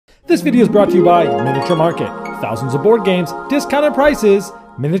This video is brought to you by Miniature Market. Thousands of board games, discounted prices,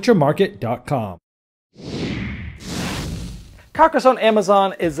 miniaturemarket.com. Carcassonne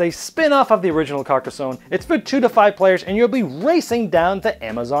Amazon is a spin-off of the original Carcassonne. It's for 2 to 5 players and you'll be racing down the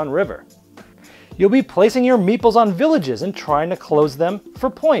Amazon River. You'll be placing your meeples on villages and trying to close them for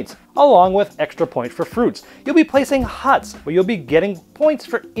points, along with extra points for fruits. You'll be placing huts where you'll be getting points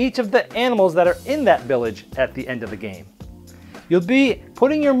for each of the animals that are in that village at the end of the game. You'll be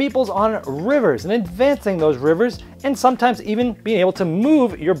putting your meeples on rivers and advancing those rivers, and sometimes even being able to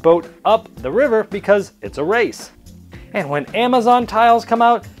move your boat up the river because it's a race. And when Amazon tiles come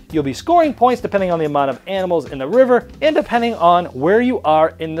out, you'll be scoring points depending on the amount of animals in the river and depending on where you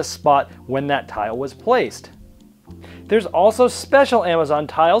are in the spot when that tile was placed. There's also special Amazon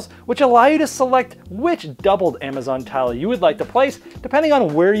tiles which allow you to select which doubled Amazon tile you would like to place depending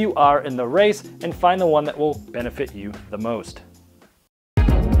on where you are in the race and find the one that will benefit you the most.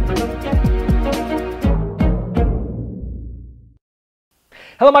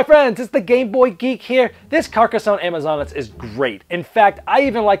 Hello my friends, it's the Game Boy Geek here. This Carcassonne Amazonets is great. In fact, I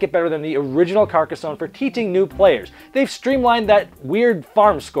even like it better than the original Carcassonne for teaching new players. They've streamlined that weird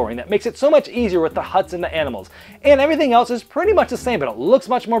farm scoring that makes it so much easier with the huts and the animals. And everything else is pretty much the same, but it looks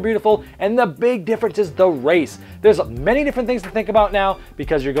much more beautiful, and the big difference is the race. There's many different things to think about now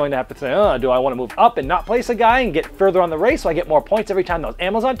because you're going to have to say, oh, do I want to move up and not place a guy and get further on the race so I get more points every time those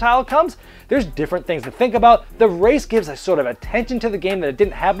Amazon tile comes? There's different things to think about. The race gives a sort of attention to the game that it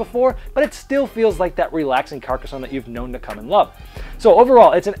didn't have before, but it still feels like that relaxing Carcassonne that you've known to come and love. So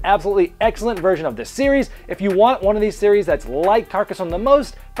overall, it's an absolutely excellent version of this series. If you want one of these series that's like Carcassonne the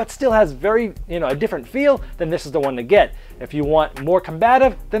most, but still has very, a different feel, then this is the one to get. If you want more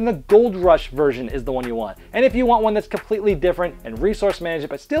combative, then the Gold Rush version is the one you want. And if you want one that's completely different and resource managed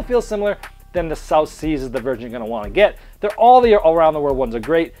but still feels similar, then the South Seas is the version you're going to want to get. They're all the around the world ones are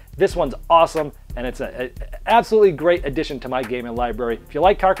great. This one's awesome, and it's an absolutely great addition to my gaming library. If you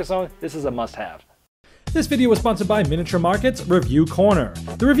like Carcassonne, this is a must-have. This video was sponsored by Miniature Market's Review Corner.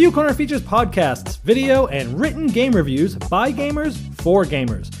 The Review Corner features podcasts, video, and written game reviews by gamers for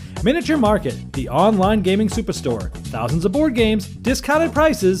gamers. Miniature Market, the online gaming superstore. Thousands of board games, discounted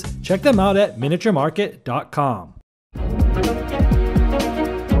prices. Check them out at miniaturemarket.com.